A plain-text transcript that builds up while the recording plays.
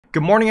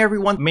Good morning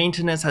everyone,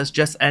 maintenance has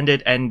just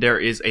ended and there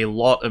is a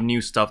lot of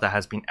new stuff that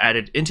has been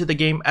added into the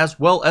game as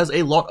well as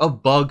a lot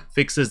of bug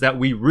fixes that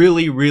we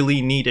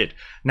really needed.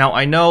 Now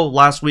I know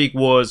last week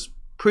was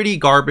pretty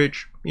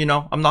garbage, you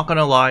know, I'm not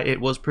gonna lie,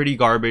 it was pretty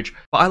garbage,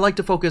 but I like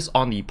to focus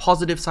on the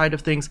positive side of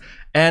things,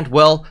 and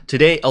well,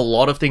 today a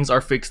lot of things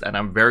are fixed and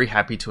I'm very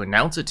happy to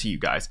announce it to you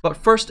guys. But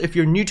first, if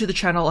you're new to the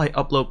channel, I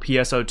upload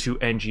PSO2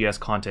 NGS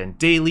content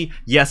daily.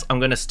 Yes, I'm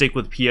gonna stick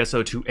with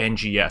PSO2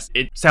 NGS.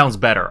 It sounds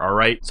better,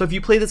 alright? So if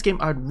you play this game,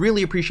 I'd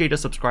really appreciate a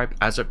subscribe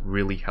as it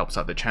really helps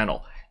out the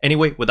channel.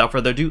 Anyway, without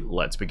further ado,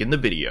 let's begin the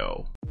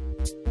video.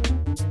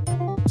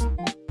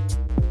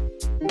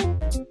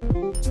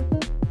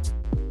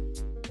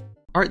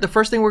 Alright, the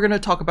first thing we're going to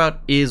talk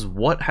about is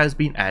what has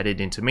been added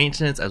into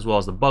maintenance as well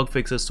as the bug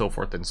fixes, so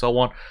forth and so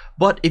on.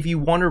 But if you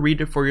want to read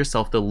it for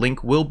yourself, the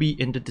link will be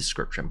in the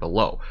description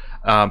below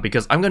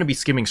because I'm going to be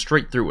skimming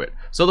straight through it.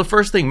 So the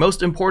first thing,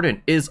 most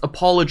important, is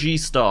apology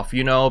stuff,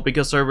 you know,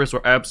 because servers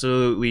were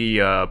absolutely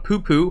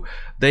poo-poo.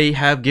 They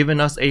have given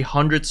us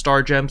 100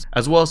 star gems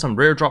as well as some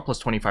rare drop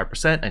plus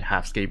 25% and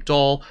half-scape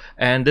doll,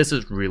 and this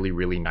is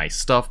really nice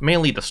stuff,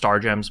 mainly the star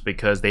gems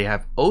because they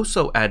have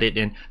also added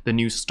in the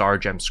new star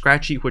gem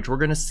scratchy, which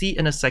we're gonna see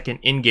in a second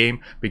in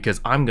game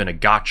because I'm gonna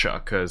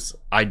gacha because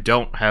I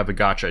don't have a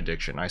gacha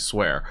addiction, I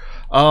swear.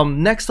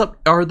 Next up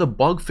are the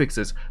bug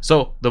fixes.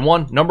 So the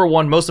number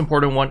one most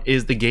important one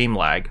is the game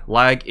lag.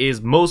 Lag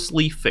is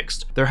mostly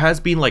fixed. There has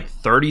been like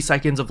 30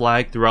 seconds of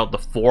lag throughout the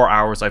 4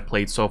 hours I've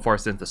played so far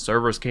since the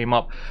servers came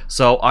up,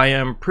 so I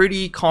am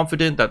pretty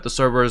confident that the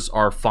servers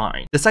are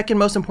fine. The second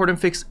most important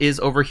fix is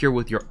over here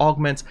with your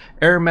augments.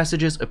 Error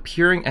messages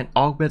appearing and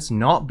augments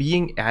not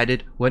being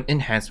added when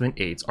enhancement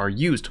aids are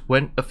used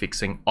when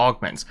affixing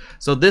augments.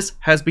 So this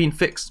has been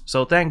fixed,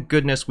 so thank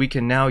goodness we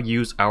can now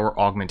use our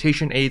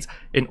augmentation aids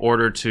in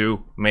order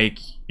to make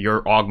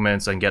your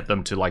augments and get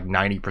them to like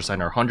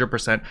 90% or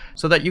 100%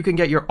 so that you can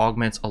get your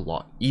augments a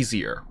lot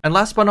easier. And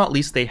last but not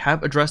least, they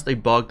have addressed a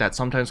bug that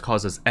sometimes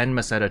causes N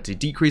meseta to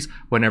decrease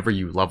whenever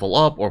you level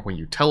up or when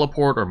you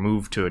teleport or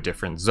move to a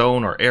different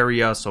zone or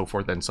area, so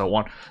forth and so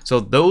on. So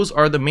those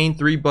are the main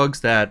 3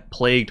 bugs that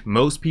plagued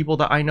most people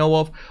that I know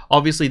of.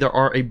 Obviously there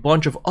are a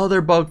bunch of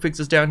other bug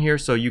fixes down here,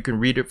 so you can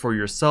read it for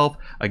yourself.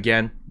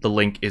 Again, the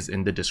link is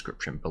in the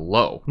description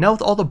below. Now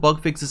with all the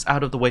bug fixes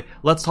out of the way,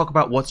 let's talk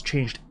about what's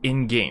changed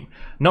in game.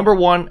 Number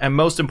one, and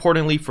most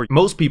importantly for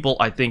most people,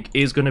 I think,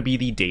 is going to be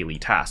the daily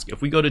task.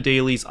 If we go to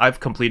dailies, I've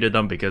completed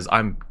them because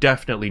I'm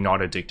definitely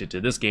not addicted to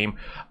this game.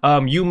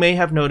 You may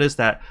have noticed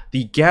that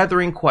the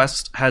gathering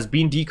quest has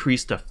been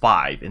decreased to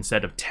 5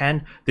 instead of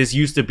 10. This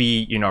used to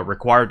be, you know,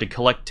 required to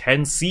collect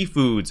 10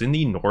 seafoods in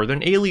the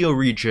northern Alio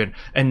region,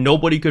 and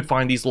nobody could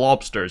find these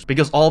lobsters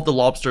because all of the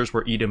lobsters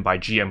were eaten by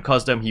GM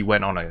Custom. He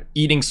went on an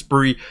eating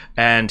spree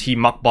and he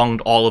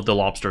mukbanged all of the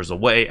lobsters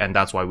away, and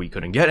that's why we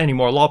couldn't get any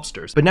more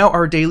lobsters. But now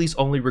our dailies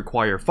only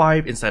require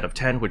 5 instead of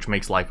 10, which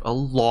makes life a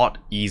lot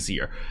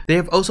easier. They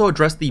have also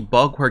addressed the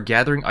bug where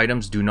gathering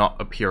items do not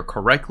appear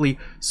correctly,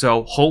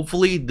 so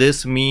hopefully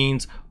this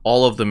means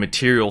all of the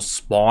material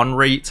spawn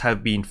rates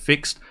have been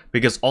fixed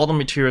because all the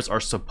materials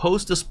are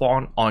supposed to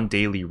spawn on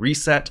daily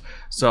reset.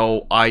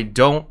 So I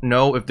don't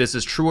know if this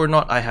is true or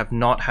not. I have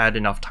not had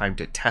enough time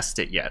to test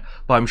it yet,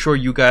 but I'm sure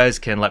you guys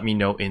can let me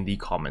know in the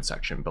comment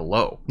section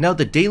below. Now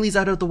the dailies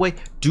out of the way,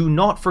 do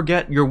not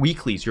forget your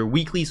weeklies. Your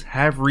weeklies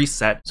have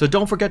reset, so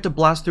don't forget to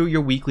blast through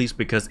your weeklies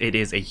because it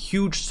is a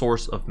huge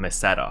source of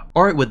meseta.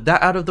 Alright, with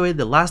that out of the way,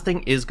 the last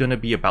thing is going to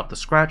be about the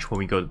scratch when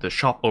we go to the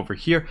shop over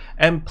here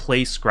and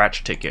play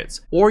scratch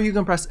tickets. Or you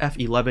can press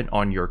F11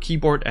 on your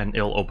keyboard and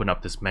it'll open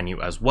up this menu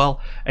as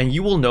well, and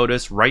you will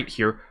notice right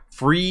here,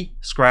 free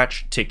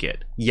scratch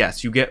ticket.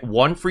 Yes, you get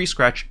 1 free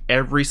scratch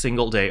every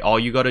single day. All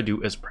you gotta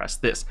do is press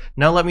this.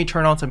 Now let me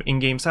turn on some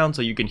in-game sound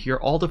so you can hear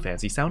all the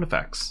fancy sound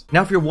effects.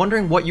 Now if you're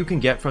wondering what you can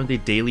get from the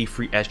daily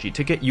free SG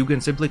ticket, you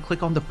can simply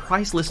click on the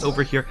price list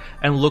over here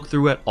and look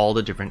through at all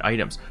the different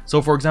items.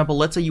 So for example,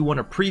 let's say you want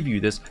to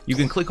preview this, you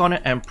can click on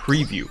it and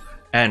preview.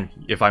 And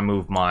if I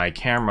move my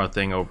camera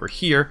thing over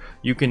here,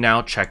 you can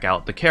now check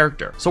out the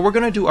character. So we're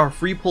going to do our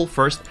free pull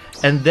first,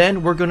 and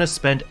then we're going to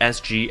spend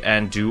SG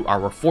and do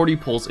our 40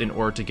 pulls in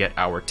order to get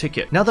our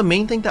ticket. Now the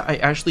main thing that I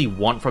actually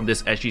want from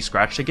this SG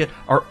scratch ticket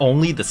are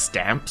only the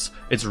stamps.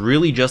 It's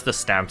really just the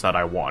stamps that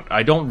I want.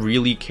 I don't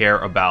really care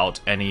about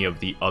any of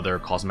the other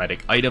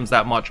cosmetic items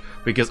that much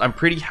because I'm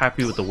pretty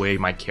happy with the way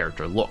my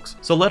character looks.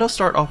 So let us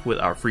start off with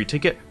our free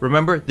ticket.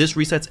 Remember, this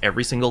resets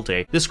every single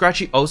day. This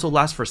scratchy also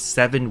lasts for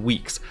 7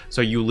 weeks.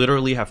 So you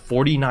literally have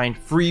 49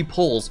 free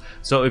pulls.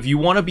 So if you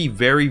want to be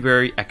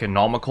very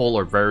economical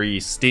or very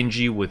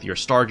stingy with your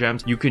star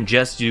gems, you can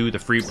just do the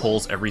free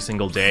pulls every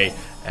single day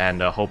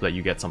and hope that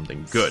you get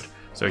something good.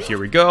 So here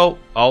we go.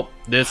 Oh,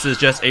 this is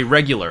just a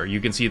regular. You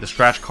can see the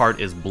scratch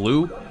card is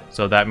blue,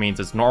 so that means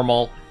it's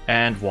normal,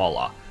 and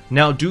voila.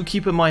 Now do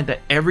keep in mind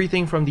that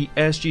everything from the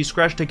SG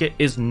scratch ticket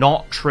is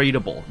not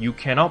tradable. You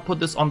cannot put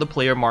this on the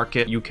player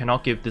market, you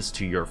cannot give this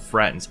to your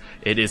friends.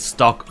 It is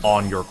stuck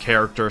on your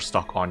character,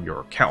 stuck on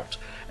your account.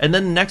 And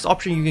then the next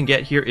option you can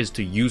get here is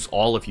to use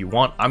all if you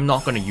want. I'm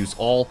not going to use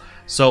all,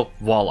 so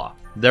voila.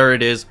 There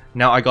it is.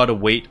 Now I gotta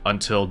wait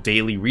until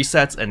daily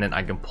resets and then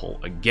I can pull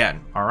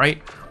again.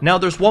 Alright. Now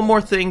there's one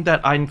more thing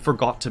that I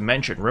forgot to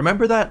mention.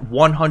 Remember that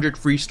 100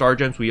 free star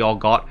gems we all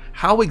got?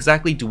 How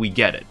exactly do we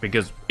get it?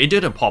 Because it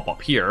didn't pop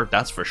up here,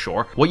 that's for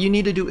sure. What you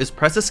need to do is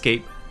press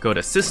escape, go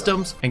to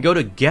systems, and go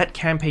to get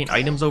campaign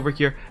items over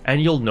here,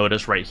 and you'll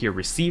notice right here,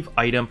 receive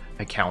item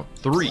account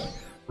 3.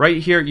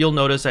 Right here, you'll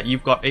notice that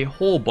you've got a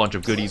whole bunch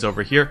of goodies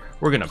over here.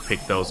 We're gonna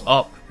pick those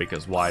up,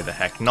 because why the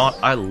heck not?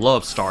 I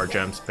love star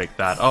gems. Pick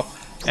that up,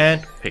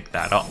 and pick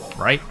that up,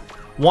 right?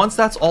 Once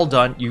that's all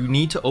done, you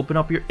need to open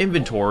up your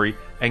inventory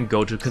and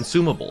go to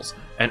consumables.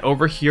 And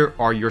over here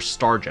are your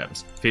star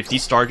gems. 50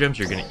 star gems,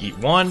 you're gonna eat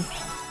one,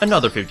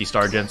 another 50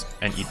 star gems,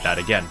 and eat that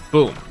again.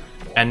 Boom.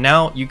 And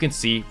now you can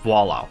see,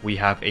 voila, we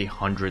have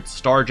 100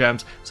 star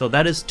gems. So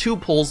that is 2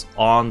 pulls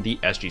on the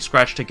SG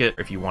scratch ticket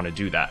if you want to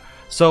do that.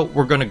 So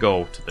we're going to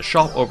go to the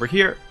shop over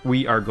here.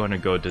 We are going to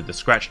go to the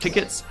scratch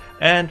tickets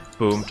and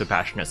boom to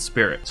Passionate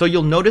Spirit. So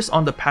you'll notice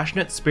on the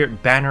Passionate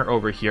Spirit banner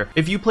over here,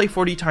 if you play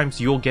 40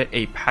 times, you'll get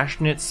a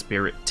Passionate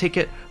Spirit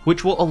ticket,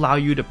 which will allow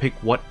you to pick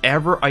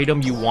whatever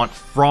item you want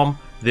from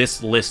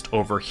this list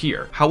over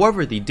here.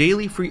 However, the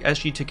daily free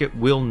SG ticket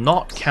will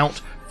not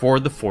count for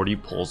the 40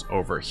 pulls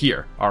over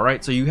here.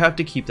 Alright, so you have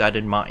to keep that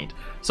in mind.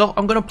 So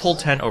I'm going to pull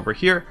 10 over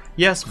here.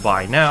 Yes,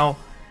 buy now,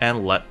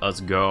 and let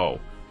us go.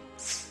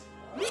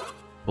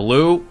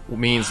 Blue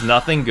means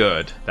nothing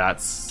good.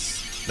 That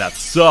sucks.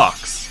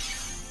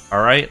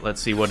 Alright,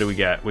 let's see, what do we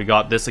get? We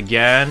got this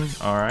again.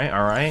 Alright.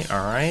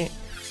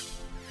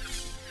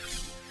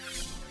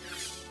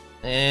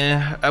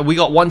 We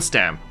got 1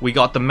 stamp. We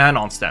got the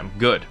Manon stamp.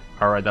 Good.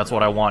 Alright, that's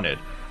what I wanted.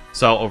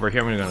 So over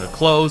here, I'm going to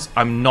close.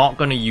 I'm not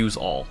going to use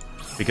all,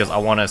 because I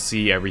want to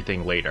see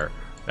everything later.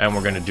 And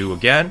we're going to do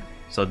again.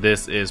 So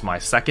this is my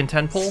second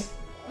 10 pull.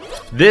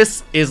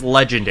 This is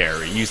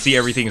legendary. You see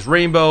everything's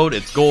rainbowed,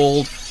 it's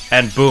gold,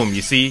 and boom,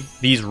 you see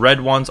these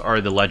red ones are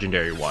the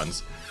legendary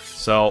ones.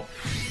 So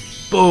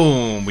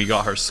boom, we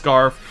got her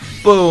scarf.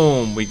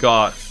 Boom, we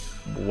got,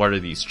 what are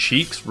these,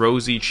 cheeks?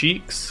 Rosy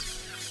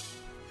cheeks.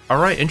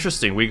 Alright,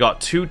 interesting. We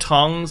got 2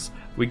 tongues.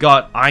 We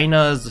got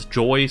Aina's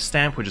joy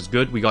stamp, which is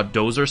good. We got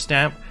Dozer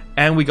stamp.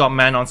 And we got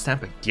Manon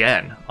stamp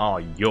again. Oh,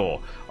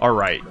 yo.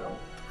 Alright.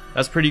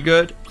 That's pretty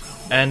good.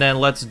 And then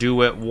let's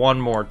do it one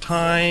more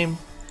time.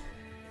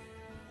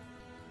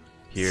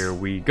 Here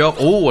we go.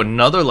 Oh,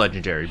 another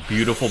legendary.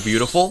 Beautiful,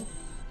 beautiful.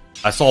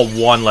 I saw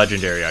 1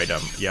 legendary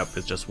item. Yep,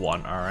 it's just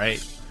 1.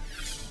 Alright.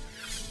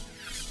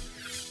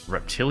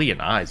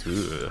 Reptilian eyes.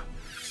 Ugh.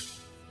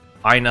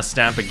 Aina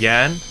stamp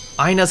again.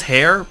 Aina's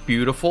hair.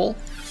 Beautiful.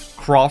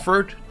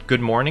 Crawford.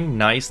 Good morning.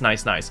 Nice.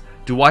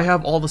 Do I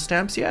have all the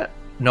stamps yet?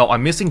 No,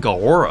 I'm missing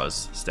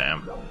Gaora's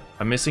stamp.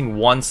 I'm missing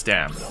 1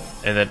 stamp,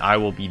 and then I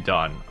will be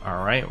done.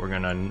 Alright, we're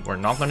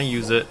not gonna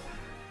use it.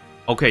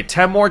 Okay,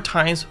 10 more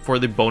times for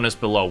the bonus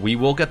below. We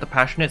will get the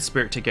Passionate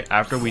Spirit ticket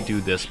after we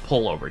do this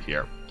pull over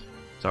here.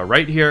 So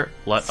right here,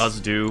 let us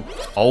do...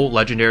 Oh,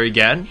 legendary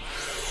again.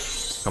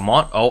 Come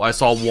on. Oh, I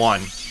saw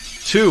 1.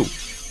 2.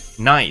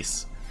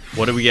 Nice.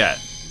 What do we get?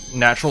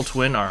 Natural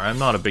Twin. Alright, I'm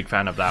not a big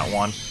fan of that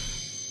one.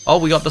 Oh,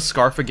 we got the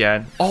scarf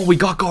again. Oh, we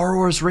got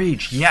Garora's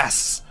Rage.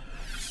 Yes.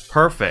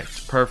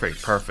 Perfect.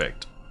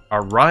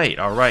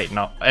 Alright.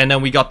 Now, and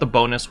then we got the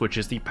bonus, which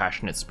is the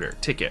Passionate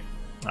Spirit ticket.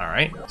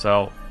 Alright,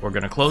 so we're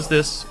gonna close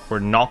this. We're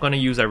not gonna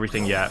use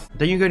everything yet.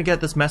 Then you're gonna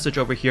get this message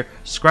over here.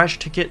 Scratch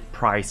ticket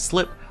prize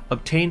slip.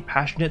 Obtain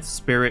Passionate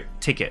Spirit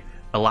ticket,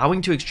 allowing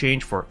to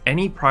exchange for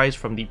any prize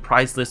from the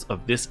prize list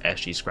of this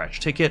SG Scratch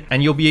ticket,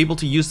 and you'll be able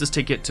to use this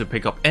ticket to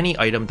pick up any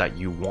item that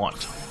you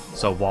want.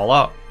 So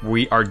voila,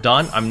 we are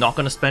done. I'm not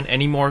going to spend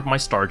any more of my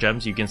star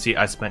gems. You can see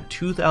I spent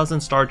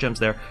 2,000 star gems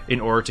there in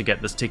order to get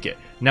this ticket.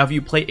 Now if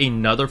you play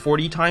another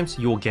 40 times,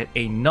 you will get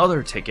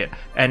another ticket,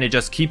 and it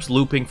just keeps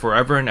looping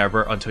forever and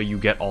ever until you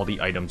get all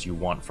the items you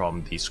want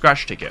from the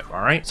scratch ticket.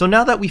 Alright, so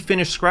now that we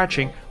finished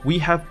scratching, we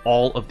have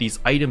all of these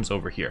items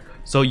over here.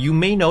 So you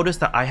may notice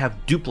that I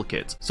have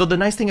duplicates. So the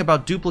nice thing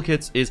about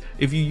duplicates is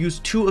if you use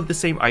 2 of the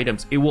same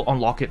items, it will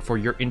unlock it for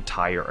your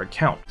entire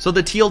account. So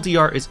the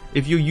TLDR is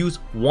if you use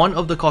 1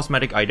 of the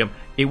cosmetic item,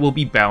 it will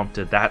be bound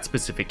to that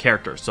specific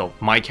character. So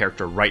my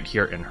character right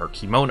here in her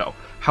kimono.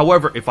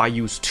 However, if I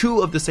use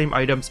 2 of the same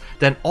items,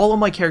 then all of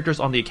my characters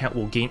on the account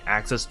will gain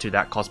access to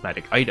that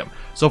cosmetic item.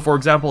 So for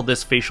example,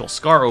 this facial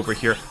scar over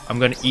here, I'm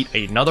going to eat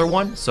another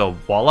one. So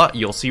voila,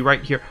 you'll see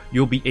right here,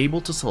 you'll be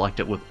able to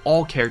select it with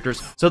all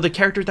characters. So the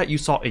character that you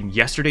saw in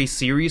yesterday's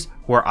series,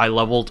 where I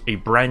leveled a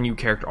brand new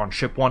character on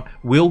ship 1,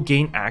 will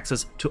gain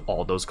access to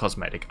all those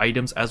cosmetic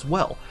items as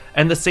well.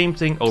 And the same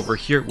thing over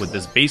here with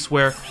this base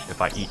wear.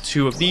 If I eat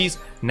 2 of these,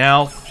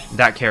 now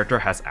that character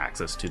has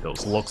access to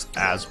those looks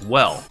as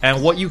well.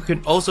 And what you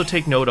can also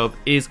take note of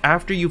is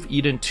after you've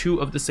eaten 2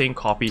 of the same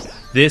copy,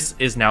 this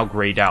is now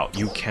grayed out.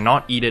 You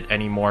cannot eat it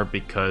anymore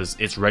because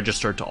it's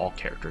registered to all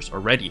characters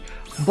already.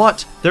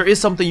 But there is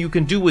something you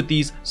can do with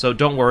these, so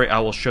don't worry, I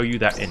will show you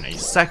that in a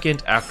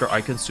second after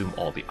I consume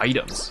all the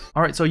items.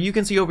 Alright, so you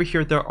can see over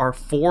here there are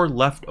 4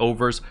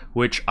 leftovers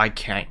which I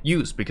can't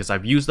use because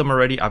I've used them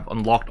already. I've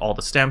unlocked all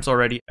the stamps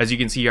already. As you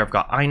can see here, I've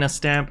got Aina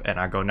stamp, and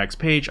I go next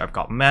page, I've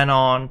got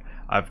Manon,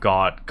 I've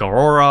got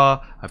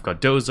Garora, I've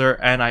got Dozer,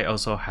 and I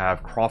also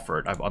have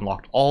Crawford. I've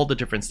unlocked all the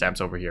different stamps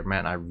over here.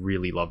 Man, I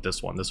really love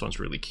this one. This one's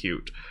really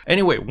cute.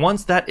 Anyway,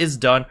 once that is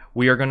done,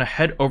 we are going to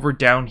head over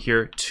down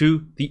here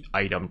to the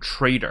item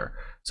trader.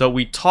 So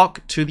we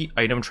talk to the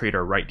item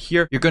trader right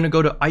here. You're going to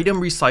go to item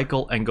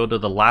recycle and go to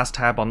the last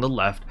tab on the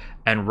left.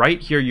 And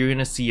right here, you're going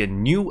to see a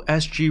new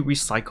SG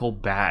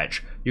recycle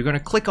badge. You're going to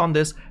click on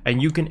this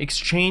and you can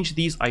exchange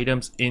these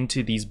items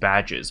into these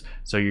badges.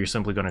 So you're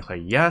simply going to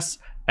click yes,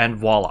 and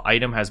voila,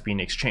 item has been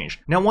exchanged.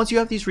 Now, once you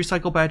have these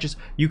recycle badges,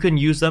 you can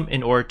use them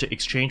in order to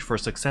exchange for a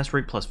success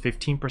rate plus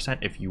 15%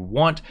 if you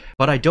want,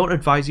 but I don't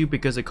advise you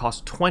because it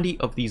costs 20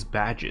 of these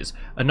badges.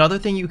 Another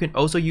thing you can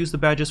also use the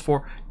badges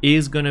for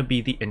is going to be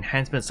the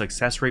enhancement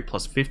success rate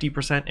plus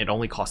 50%. It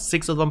only costs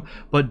 6 of them,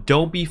 but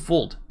don't be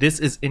fooled. This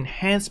is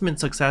enhancement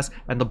success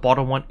and the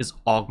bottom one is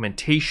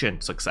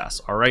augmentation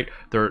success, all right?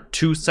 There are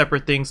 2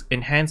 separate things.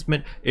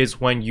 Enhancement is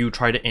when you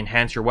try to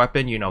enhance your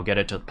weapon, you know, get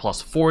it to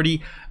plus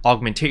 40.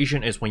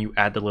 Augmentation is when you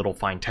add the little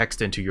fine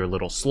text into your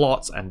little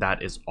slots, and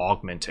that is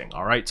augmenting.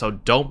 All right, so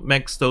don't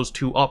mix those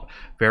 2 up.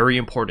 Very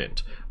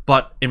important.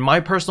 But in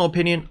my personal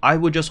opinion, I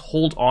would just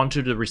hold on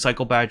to the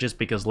recycle badges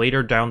because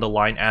later down the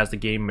line as the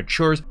game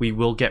matures, we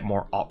will get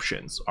more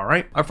options,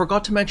 alright? I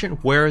forgot to mention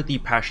where the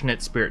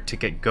Passionate Spirit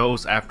ticket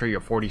goes after your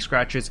 40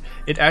 scratches.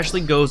 It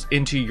actually goes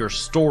into your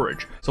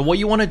storage. So what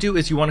you want to do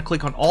is you want to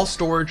click on all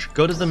storage,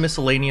 go to the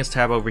miscellaneous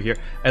tab over here,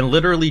 and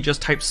literally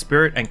just type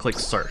spirit and click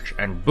search.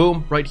 And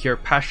boom, right here,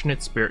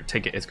 Passionate Spirit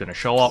ticket is going to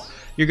show up.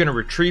 You're going to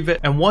retrieve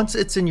it, and once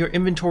it's in your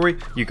inventory,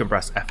 you can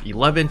press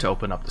F11 to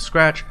open up the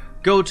scratch.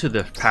 Go to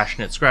the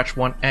Passionate Scratch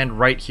one and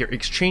right here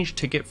exchange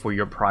ticket for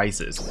your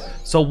prizes.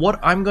 So what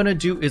I'm gonna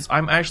do is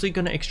I'm actually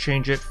gonna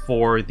exchange it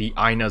for the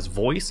Aina's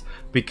voice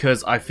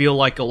because I feel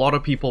like a lot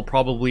of people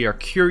probably are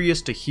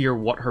curious to hear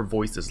what her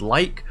voice is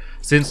like,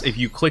 since if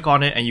you click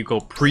on it and you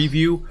go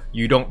preview,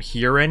 you don't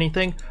hear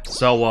anything.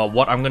 So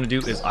what I'm gonna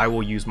do is I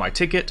will use my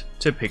ticket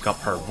to pick up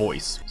her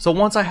voice. So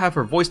once I have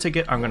her voice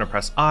ticket, I'm gonna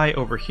press I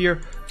over here,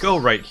 go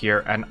right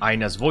here, and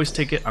Aina's voice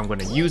ticket, I'm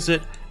gonna use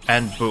it,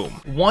 and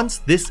boom. Once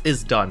this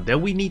is done,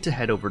 then we need to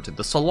head over to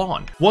the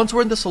salon. Once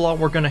we're in the salon,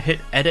 we're gonna hit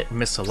edit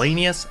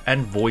miscellaneous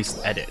and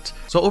voice edit.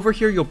 So over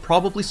here, you'll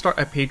probably start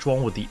at page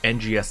 1 with the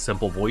NGS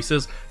simple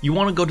voices. You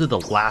wanna go to the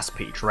last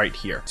page right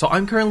here. So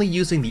I'm currently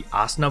using the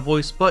Asuna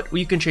voice, but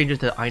you can change it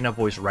to Aina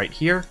voice right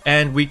here,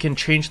 and we can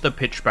change the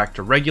pitch back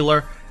to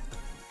regular.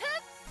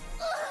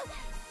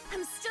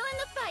 I'm still in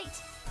the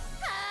fight.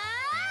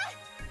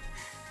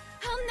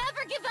 I'll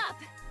never give up.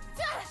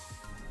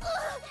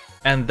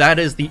 And that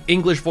is the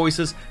English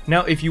voices.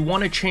 Now if you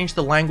want to change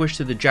the language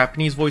to the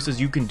Japanese voices,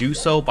 you can do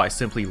so by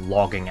simply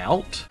logging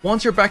out.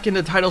 Once you're back in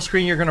the title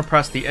screen, you're going to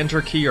press the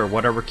enter key or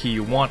whatever key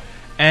you want,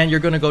 and you're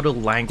going to go to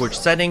language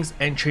settings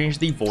and change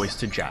the voice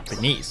to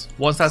Japanese.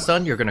 Once that's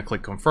done, you're going to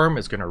click confirm.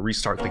 It's going to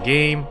restart the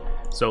game.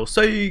 So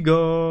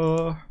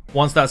Sega.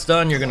 Once that's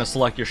done, you're going to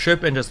select your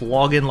ship and just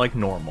log in like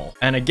normal.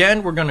 And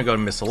again, we're going to go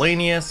to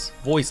miscellaneous,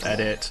 voice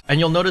edit, and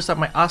you'll notice that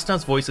my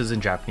Asuna's voice is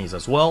in Japanese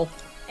as well.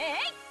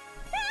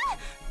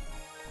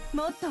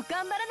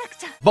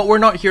 But we're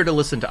not here to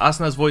listen to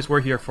Asuna's voice,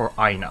 we're here for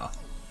Aina.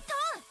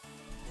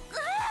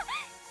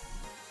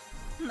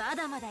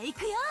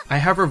 I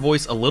have her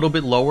voice a little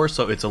bit lower,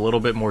 so it's a little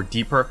bit more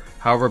deeper.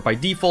 However, by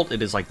default,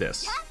 it is like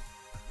this.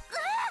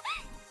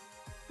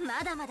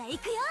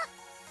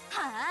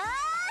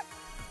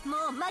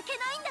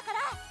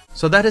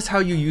 So that is how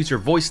you use your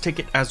voice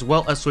ticket, as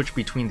well as switch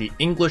between the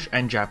English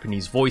and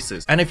Japanese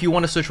voices. And if you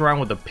want to switch around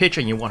with the pitch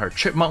and you want her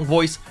chipmunk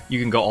voice,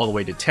 you can go all the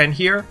way to 10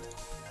 here.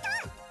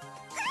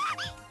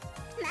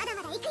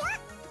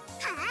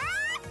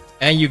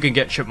 And you can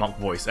get chipmunk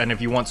voice. And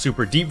if you want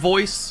super deep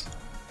voice,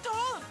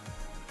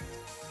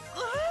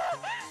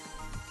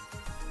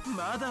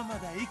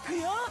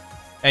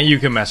 and you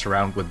can mess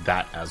around with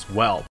that as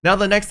well. Now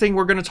the next thing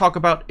we're going to talk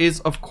about is,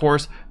 of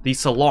course, the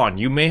salon.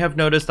 You may have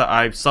noticed that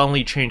I've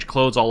suddenly changed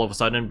clothes all of a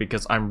sudden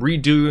because I'm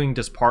redoing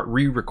this part,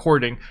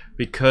 re-recording,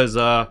 because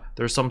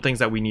there's some things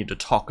that we need to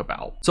talk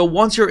about. So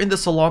once you're in the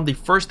salon, the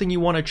first thing you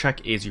want to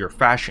check is your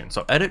fashion.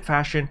 So edit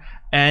fashion,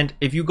 and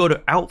if you go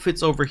to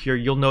outfits over here,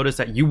 you'll notice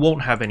that you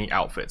won't have any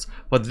outfits.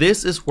 But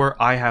this is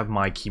where I have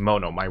my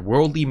kimono, my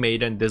worldly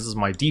maiden. This is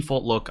my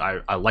default look.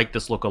 I like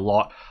this look a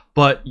lot.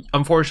 but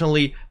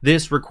unfortunately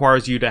this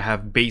requires you to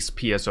have base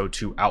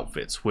PSO2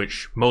 outfits,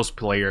 which most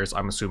players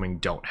I'm assuming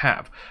don't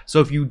have.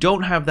 So if you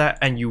don't have that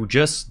and you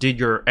just did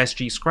your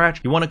SG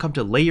scratch, you want to come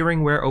to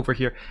layering wear over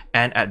here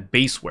and at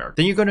base wear.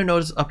 Then you're going to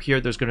notice up here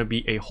there's going to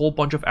be a whole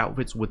bunch of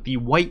outfits with the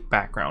white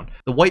background.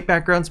 The white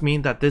backgrounds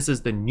mean that this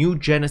is the new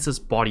Genesis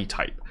body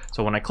type.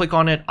 So when I click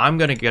on it, I'm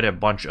going to get a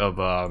bunch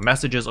of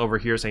messages over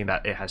here saying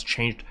that it has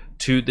changed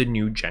to the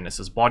new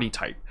Genesis body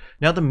type.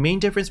 Now the main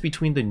difference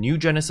between the new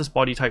Genesis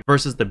body type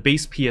versus the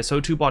base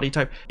PSO2 body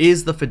type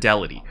is the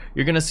fidelity.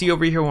 You're going to see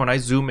over here when I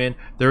zoom in,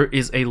 there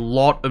is a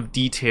lot of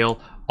detail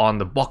on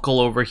the buckle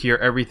over here.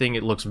 Everything,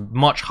 it looks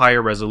much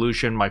higher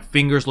resolution. My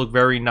fingers look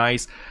very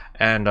nice,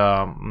 and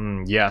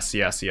yes,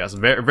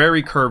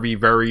 very curvy,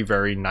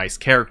 very nice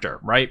character,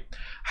 right?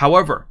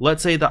 However,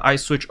 let's say that I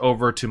switch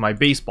over to my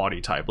base body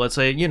type. Let's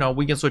say, you know,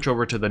 we can switch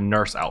over to the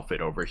nurse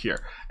outfit over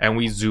here and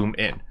we zoom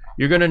in.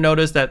 You're going to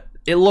notice that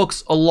it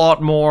looks a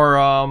lot more,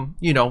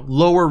 you know,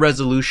 lower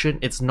resolution.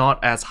 It's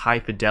not as high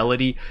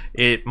fidelity.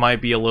 It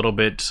might be a little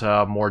bit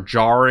more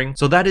jarring.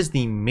 So that is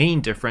the main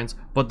difference.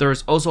 But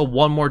there's also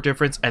one more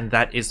difference, and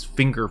that is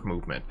finger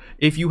movement.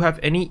 If you have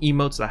any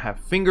emotes that have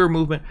finger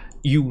movement,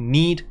 you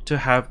need to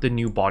have the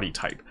new body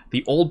type.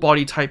 The old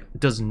body type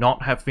does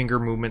not have finger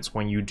movements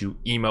when you do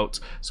emotes.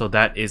 So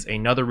that is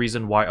another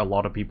reason why a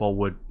lot of people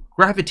would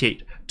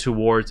gravitate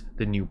towards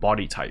the new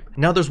body type.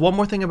 Now there's one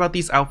more thing about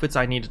these outfits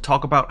I need to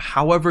talk about.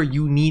 However,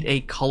 you need a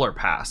color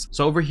pass.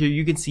 So over here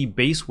you can see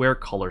base wear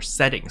color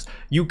settings.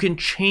 You can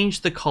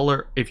change the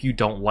color if you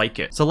don't like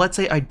it. So let's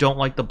say I don't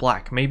like the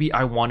black. Maybe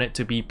I want it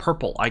to be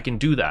purple. I can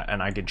do that,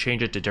 and I can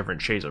change it to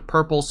different shades of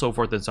purple, so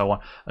forth and so on,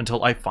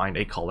 until I find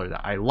a color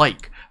that I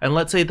like. And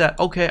let's say that,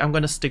 okay, I'm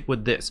going to stick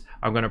with this.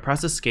 I'm going to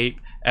press escape,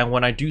 and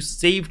when I do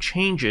save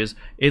changes,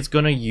 it's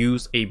going to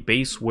use a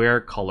base wear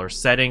color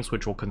settings,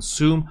 which will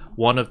consume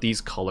one of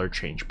these color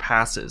change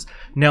passes.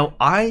 Now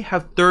I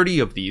have 30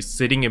 of these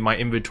sitting in my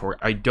inventory.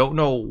 I don't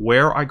know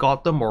where I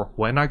got them or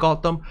when I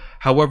got them.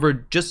 However,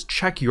 just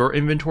check your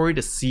inventory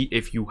to see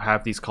if you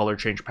have these color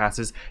change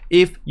passes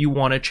if you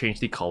want to change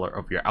the color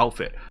of your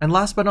outfit. And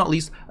last but not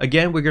least,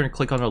 again, we're going to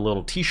click on a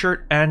little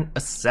t-shirt and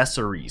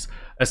accessories.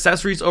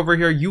 Accessories over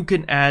here, you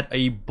can add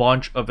a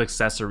bunch of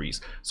accessories.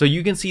 So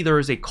you can see there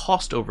is a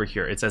cost over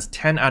here. It says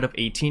 10 out of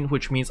 18,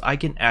 which means I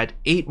can add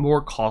 8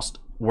 more cost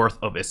worth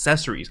of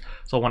accessories.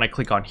 So when I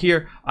click on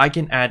here, I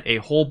can add a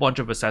whole bunch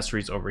of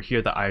accessories over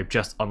here that I've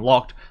just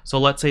unlocked. So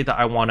let's say that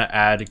I want to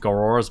add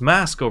Garora's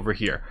mask over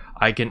here.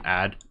 I can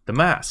add the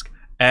mask.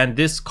 And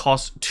this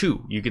costs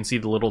 2. You can see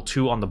the little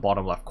 2 on the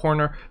bottom left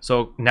corner.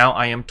 So now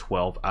I am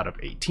 12 out of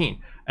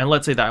 18. And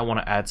let's say that I want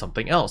to add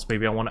something else.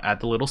 Maybe I want to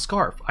add the little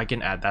scarf. I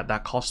can add that.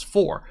 That costs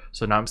 4.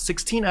 So now I'm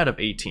 16 out of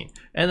 18.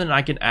 And then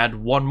I can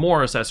add one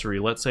more accessory.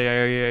 Let's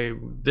say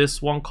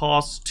this one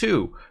costs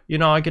 2. You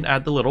know, I can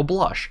add the little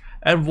blush.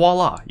 And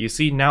voila, you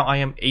see now I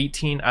am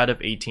 18 out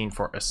of 18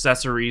 for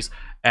accessories,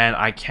 and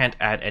I can't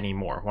add any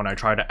more. When I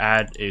try to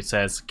add, it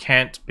says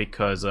can't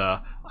because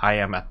I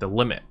am at the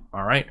limit.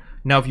 All right.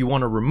 Now, if you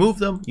want to remove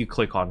them, you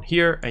click on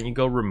here and you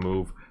go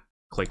remove,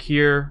 click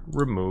here,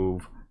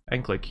 remove,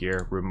 and click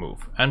here,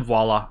 remove. And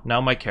voila,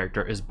 now my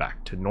character is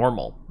back to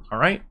normal.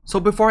 Alright, so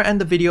before I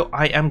end the video,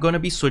 I am going to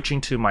be switching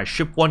to my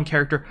ship 1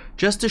 character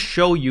just to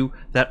show you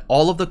that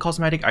all of the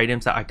cosmetic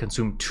items that I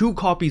consume 2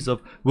 copies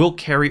of will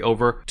carry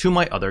over to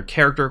my other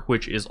character,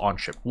 which is on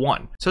ship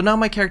 1. So now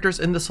my character is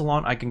in the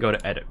salon. I can go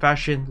to edit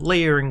fashion,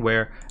 layering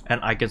wear, and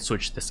I can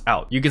switch this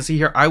out. You can see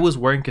here I was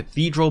wearing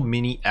Cathedral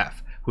Mini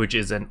F, which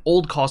is an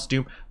old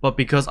costume, but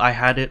because I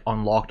had it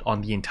unlocked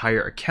on the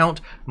entire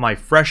account, my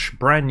fresh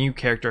brand new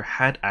character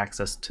had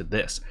access to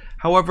this.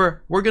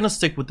 However, we're going to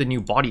stick with the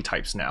new body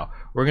types now.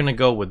 We're going to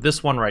go with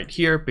this one right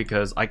here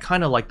because I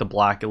kind of like the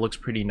black. It looks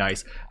pretty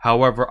nice.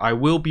 However, I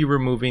will be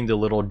removing the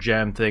little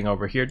gem thing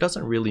over here. It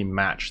doesn't really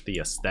match the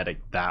aesthetic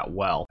that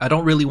well. I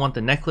don't really want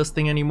the necklace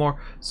thing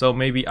anymore, so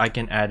maybe I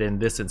can add in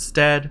this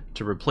instead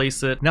to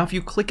replace it. Now, if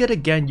you click it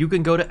again, you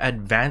can go to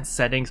advanced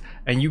settings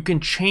and you can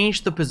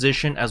change the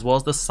position as well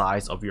as the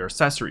size of your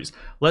accessories.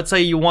 Let's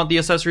say you want the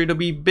accessory to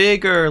be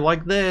bigger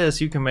like this.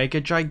 You can make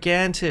it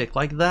gigantic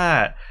like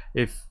that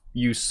if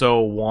you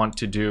so want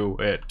to do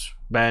it.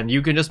 Man,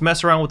 you can just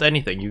mess around with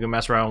anything. You can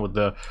mess around with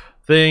the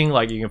thing,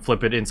 like you can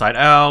flip it inside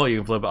out, you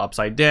can flip it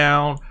upside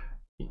down.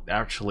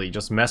 Actually,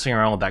 just messing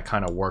around with that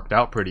kind of worked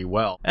out pretty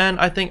well. And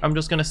I think I'm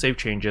just going to save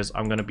changes.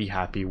 I'm going to be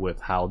happy with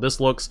how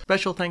this looks.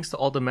 Special thanks to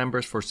all the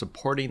members for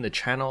supporting the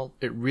channel.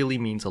 It really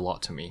means a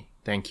lot to me.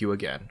 Thank you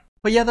again.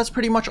 But yeah, that's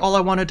pretty much all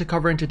I wanted to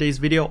cover in today's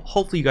video.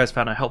 Hopefully you guys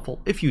found it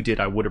helpful. If you did,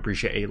 I would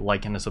appreciate a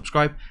like and a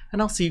subscribe, and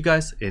I'll see you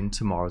guys in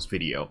tomorrow's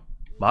video.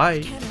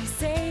 Bye! Can I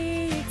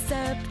say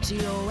except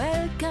you're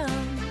welcome?